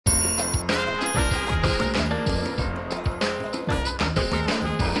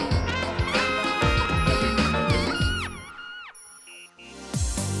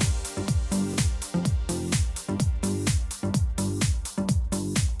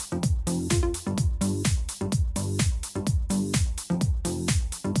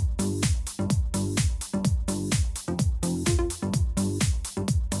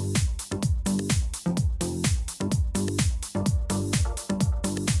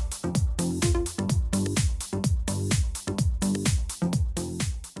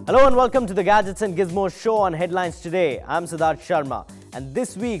Hello and welcome to the Gadgets and Gizmos show on Headlines Today. I'm Siddhartha Sharma, and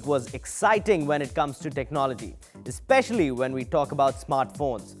this week was exciting when it comes to technology, especially when we talk about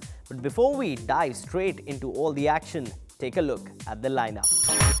smartphones. But before we dive straight into all the action, take a look at the lineup.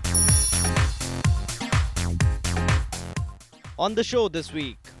 On the show this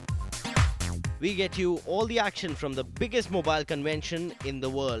week, we get you all the action from the biggest mobile convention in the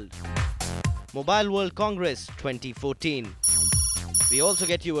world, Mobile World Congress 2014. We also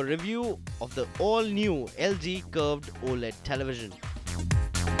get you a review of the all-new LG curved OLED television.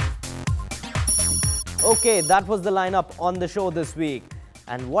 Okay, that was the lineup on the show this week.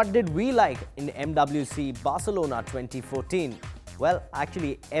 And what did we like in MWC Barcelona 2014? Well,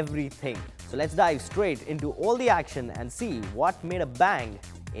 actually everything. So let's dive straight into all the action and see what made a bang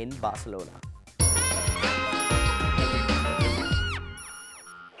in Barcelona.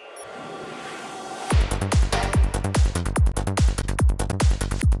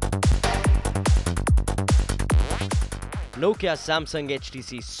 Nokia, Samsung,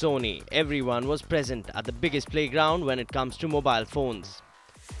 HTC, Sony, everyone was present at the biggest playground when it comes to mobile phones.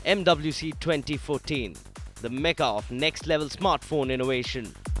 MWC 2014, the mecca of next-level smartphone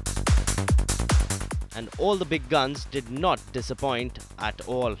innovation. And all the big guns did not disappoint at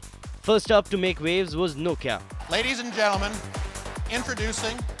all. First up to make waves was Nokia. Ladies and gentlemen,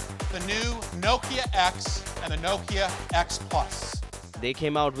 introducing the new Nokia X and the Nokia X Plus. They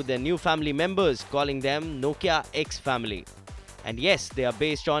came out with their new family members, calling them Nokia X family. And yes, they are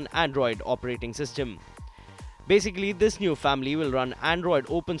based on Android operating system. Basically, this new family will run Android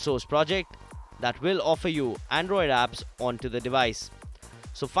open source project that will offer you Android apps onto the device.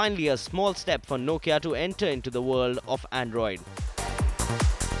 So finally, a small step for Nokia to enter into the world of Android.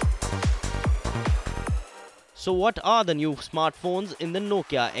 So what are the new smartphones in the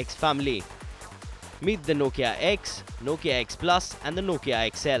Nokia X family? Meet the Nokia X, Nokia X Plus and the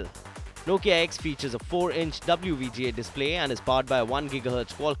Nokia XL. Nokia X features a 4-inch WVGA display and is powered by a 1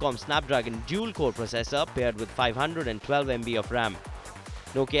 GHz Qualcomm Snapdragon dual-core processor paired with 512 MB of RAM.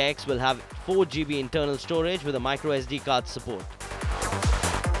 Nokia X will have 4 GB internal storage with a microSD card support,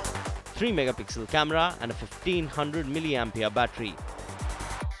 3 megapixel camera and a 1500 mAh battery.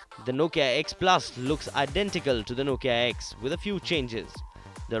 The Nokia X Plus looks identical to the Nokia X with a few changes.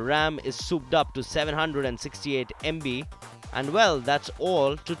 The RAM is souped up to 768 MB, and well, that's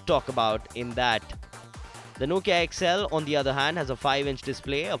all to talk about in that. The Nokia XL on the other hand has a 5-inch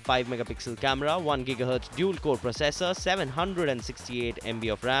display, a 5 megapixel camera, 1 GHz dual-core processor, 768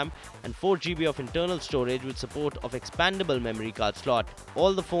 MB of RAM and 4 GB of internal storage with support of expandable memory card slot.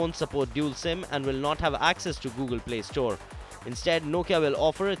 All the phones support dual SIM and will not have access to Google Play Store. Instead, Nokia will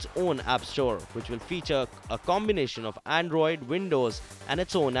offer its own app store, which will feature a combination of Android, Windows and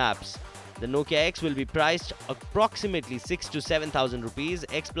its own apps. The Nokia X will be priced approximately 6,000 to 7,000 rupees,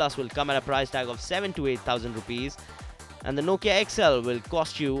 X Plus will come at a price tag of 7,000 to 8,000 rupees, and the Nokia XL will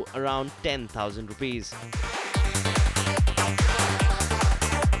cost you around 10,000 rupees.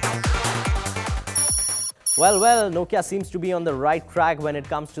 Well, Nokia seems to be on the right track when it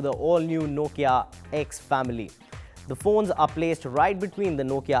comes to the all-new Nokia X family. The phones are placed right between the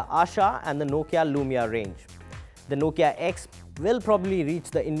Nokia Asha and the Nokia Lumia range. The Nokia X will probably reach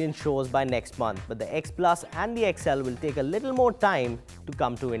the Indian shores by next month, but the X Plus and the XL will take a little more time to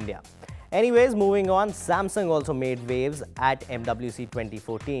come to India. Anyways, moving on, Samsung also made waves at MWC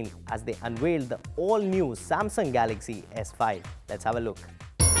 2014 as they unveiled the all-new Samsung Galaxy S5. Let's have a look.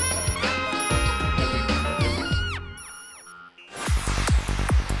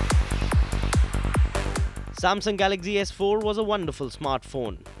 Samsung Galaxy S4 was a wonderful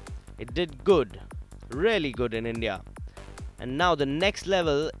smartphone. It did good, really good in India. And now the next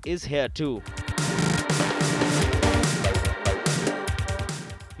level is here too.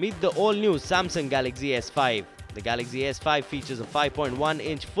 Meet the all-new Samsung Galaxy S5. The Galaxy S5 features a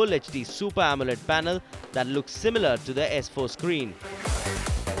 5.1-inch Full HD Super AMOLED panel that looks similar to the S4 screen.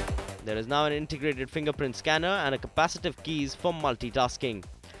 There is now an integrated fingerprint scanner and a capacitive keys for multitasking.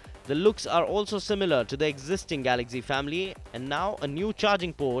 The looks are also similar to the existing Galaxy family, and now a new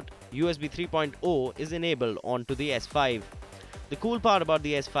charging port, USB 3.0, is enabled onto the S5. The cool part about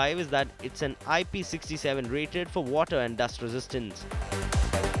the S5 is that it's an IP67 rated for water and dust resistance.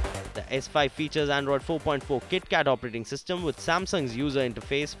 The S5 features Android 4.4 KitKat operating system with Samsung's user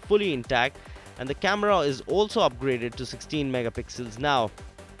interface fully intact, and the camera is also upgraded to 16 megapixels now.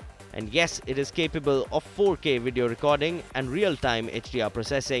 And yes, it is capable of 4K video recording and real-time HDR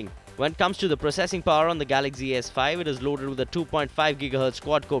processing. When it comes to the processing power on the Galaxy S5, it is loaded with a 2.5 GHz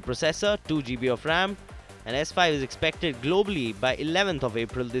quad-core processor, 2 GB of RAM, and S5 is expected globally by 11th of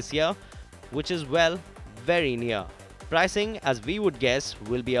April this year, which is, well, very near. Pricing, as we would guess,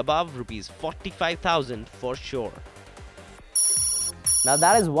 will be above Rs 45,000 for sure. Now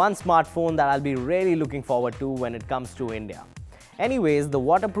that is one smartphone that I'll be really looking forward to when it comes to India. Anyways, the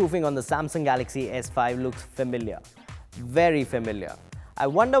waterproofing on the Samsung Galaxy S5 looks familiar. Very familiar. I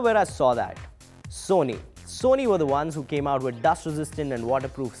wonder where I saw that. Sony. Sony were the ones who came out with dust-resistant and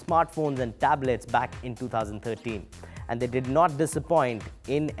waterproof smartphones and tablets back in 2013. And they did not disappoint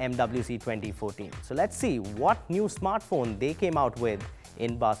in MWC 2014. So let's see what new smartphone they came out with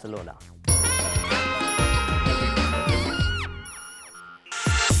in Barcelona.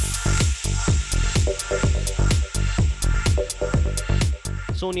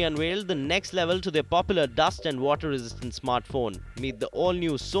 Sony unveiled the next level to their popular dust and water resistant smartphone. Meet the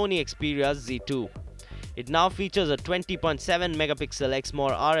all-new Sony Xperia Z2. It now features a 20.7 megapixel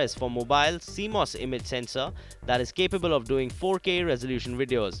Exmor RS for mobile CMOS image sensor that is capable of doing 4K resolution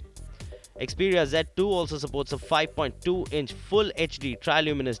videos. Xperia Z2 also supports a 5.2-inch Full HD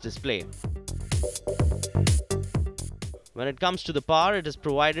triluminous display. When it comes to the power, it is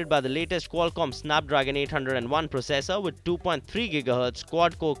provided by the latest Qualcomm Snapdragon 801 processor with 2.3 GHz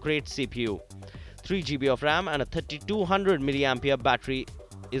quad-core Crate CPU. 3 GB of RAM and a 3200 mAh battery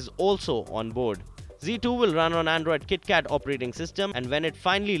is also on board. Z2 will run on Android KitKat operating system, and when it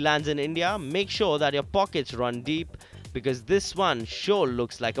finally lands in India, make sure that your pockets run deep, because this one sure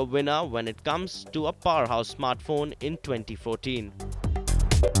looks like a winner when it comes to a powerhouse smartphone in 2014.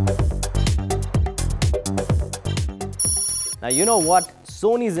 Now you know what?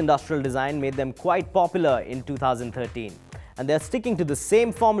 Sony's industrial design made them quite popular in 2013. And they're sticking to the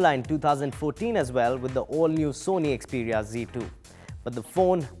same formula in 2014 as well with the all-new Sony Xperia Z2. But the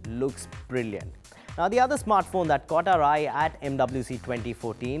phone looks brilliant. Now the other smartphone that caught our eye at MWC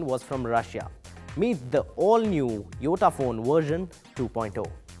 2014 was from Russia. Meet the all-new Yotaphone version 2.0.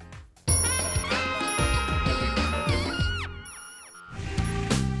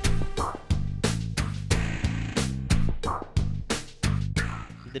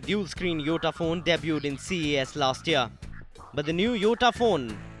 The dual-screen Yotaphone debuted in CES last year. But the new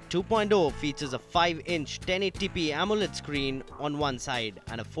Yotaphone 2.0 features a 5-inch 1080p AMOLED screen on one side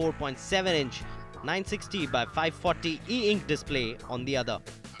and a 4.7-inch 960 by 540 e-ink display on the other.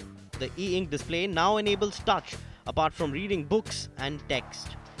 The e-ink display now enables touch apart from reading books and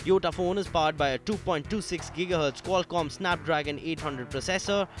text. Yotaphone is powered by a 2.26 GHz Qualcomm Snapdragon 800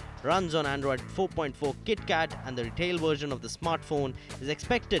 processor, runs on Android 4.4 KitKat, and the retail version of the smartphone is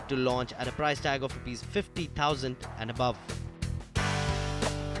expected to launch at a price tag of Rs 50,000 and above.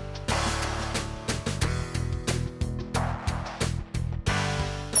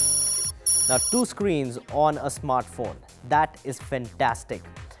 Now 2 screens on a smartphone. That is fantastic.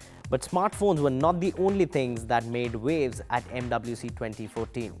 But smartphones were not the only things that made waves at MWC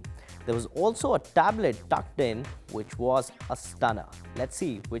 2014. There was also a tablet tucked in, which was a stunner. Let's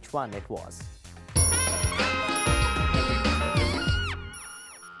see which one it was.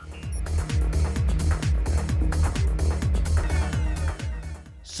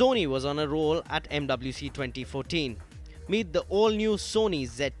 Sony was on a roll at MWC 2014. Meet the all-new Sony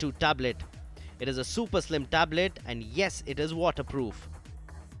Z2 tablet. It is a super slim tablet, and yes, it is waterproof.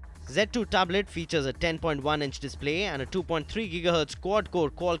 Z2 tablet features a 10.1-inch display and a 2.3 GHz quad-core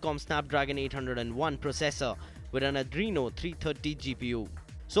Qualcomm Snapdragon 801 processor with an Adreno 330 GPU.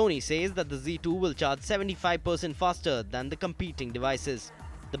 Sony says that the Z2 will charge 75% faster than the competing devices.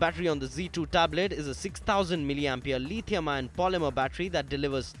 The battery on the Z2 tablet is a 6000 mAh lithium-ion polymer battery that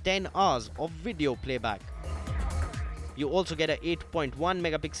delivers 10 hours of video playback. You also get a 8.1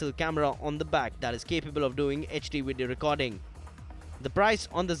 megapixel camera on the back that is capable of doing HD video recording. The price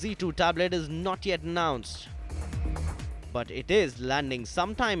on the Z2 tablet is not yet announced, but it is landing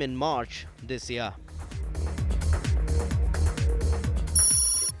sometime in March this year.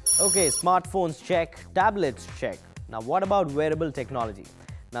 Okay, smartphones check, tablets check. Now what about wearable technology?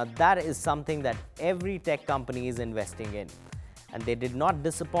 Now that is something that every tech company is investing in. And they did not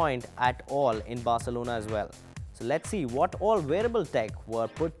disappoint at all in Barcelona as well. So let's see what all wearable tech were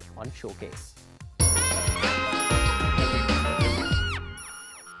put on showcase.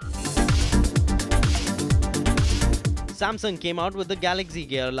 Samsung came out with the Galaxy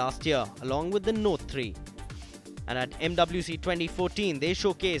Gear last year along with the Note 3. And at MWC 2014, they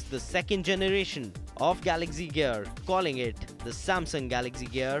showcased the second generation of Galaxy Gear, calling it the Samsung Galaxy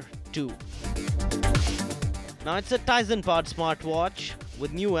Gear 2. Now it's a Tizen-powered smartwatch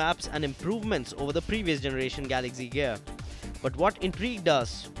with new apps and improvements over the previous generation Galaxy Gear. But what intrigued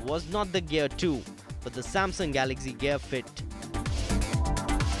us was not the Gear 2, but the Samsung Galaxy Gear Fit.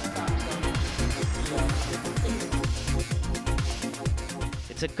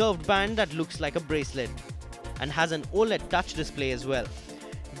 It's a curved band that looks like a bracelet. and has an OLED touch display as well.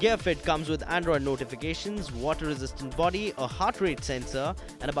 Gear Fit comes with Android notifications, water-resistant body, a heart rate sensor,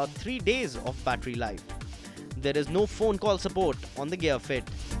 and about 3 days of battery life. There is no phone call support on the Gear Fit,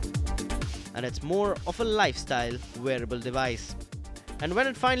 and it's more of a lifestyle wearable device. And when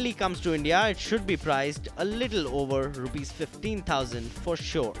it finally comes to India, it should be priced a little over Rs 15,000 for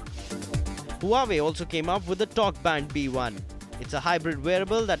sure. Huawei also came up with the TalkBand B1. It's a hybrid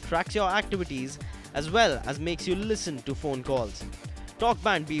wearable that tracks your activities as well as makes you listen to phone calls.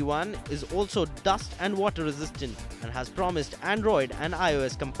 TalkBand B1 is also dust and water resistant and has promised Android and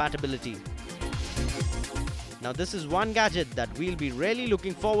iOS compatibility. Now this is one gadget that we'll be really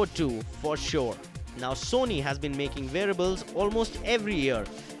looking forward to for sure. Now Sony has been making wearables almost every year,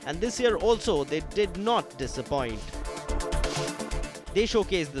 and this year also they did not disappoint. They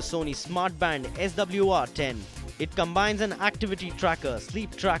showcased the Sony SmartBand SWR10. It combines an activity tracker,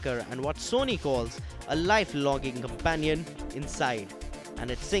 sleep tracker, and what Sony calls a life logging companion inside,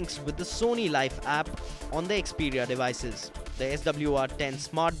 and it syncs with the Sony Life app on the Xperia devices. The SWR10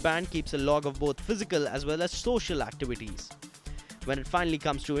 SmartBand keeps a log of both physical as well as social activities. When it finally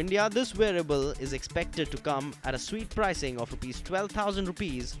comes to India, this wearable is expected to come at a sweet pricing of Rs 12,000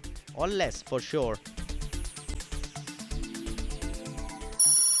 or less for sure.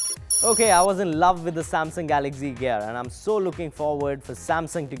 Okay, I was in love with the Samsung Galaxy Gear, and I'm so looking forward for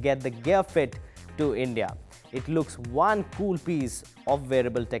Samsung to get the Gear Fit to India. It looks one cool piece of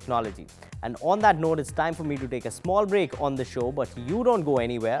wearable technology. And on that note, it's time for me to take a small break on the show, but you don't go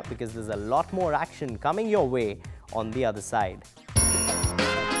anywhere because there's a lot more action coming your way on the other side.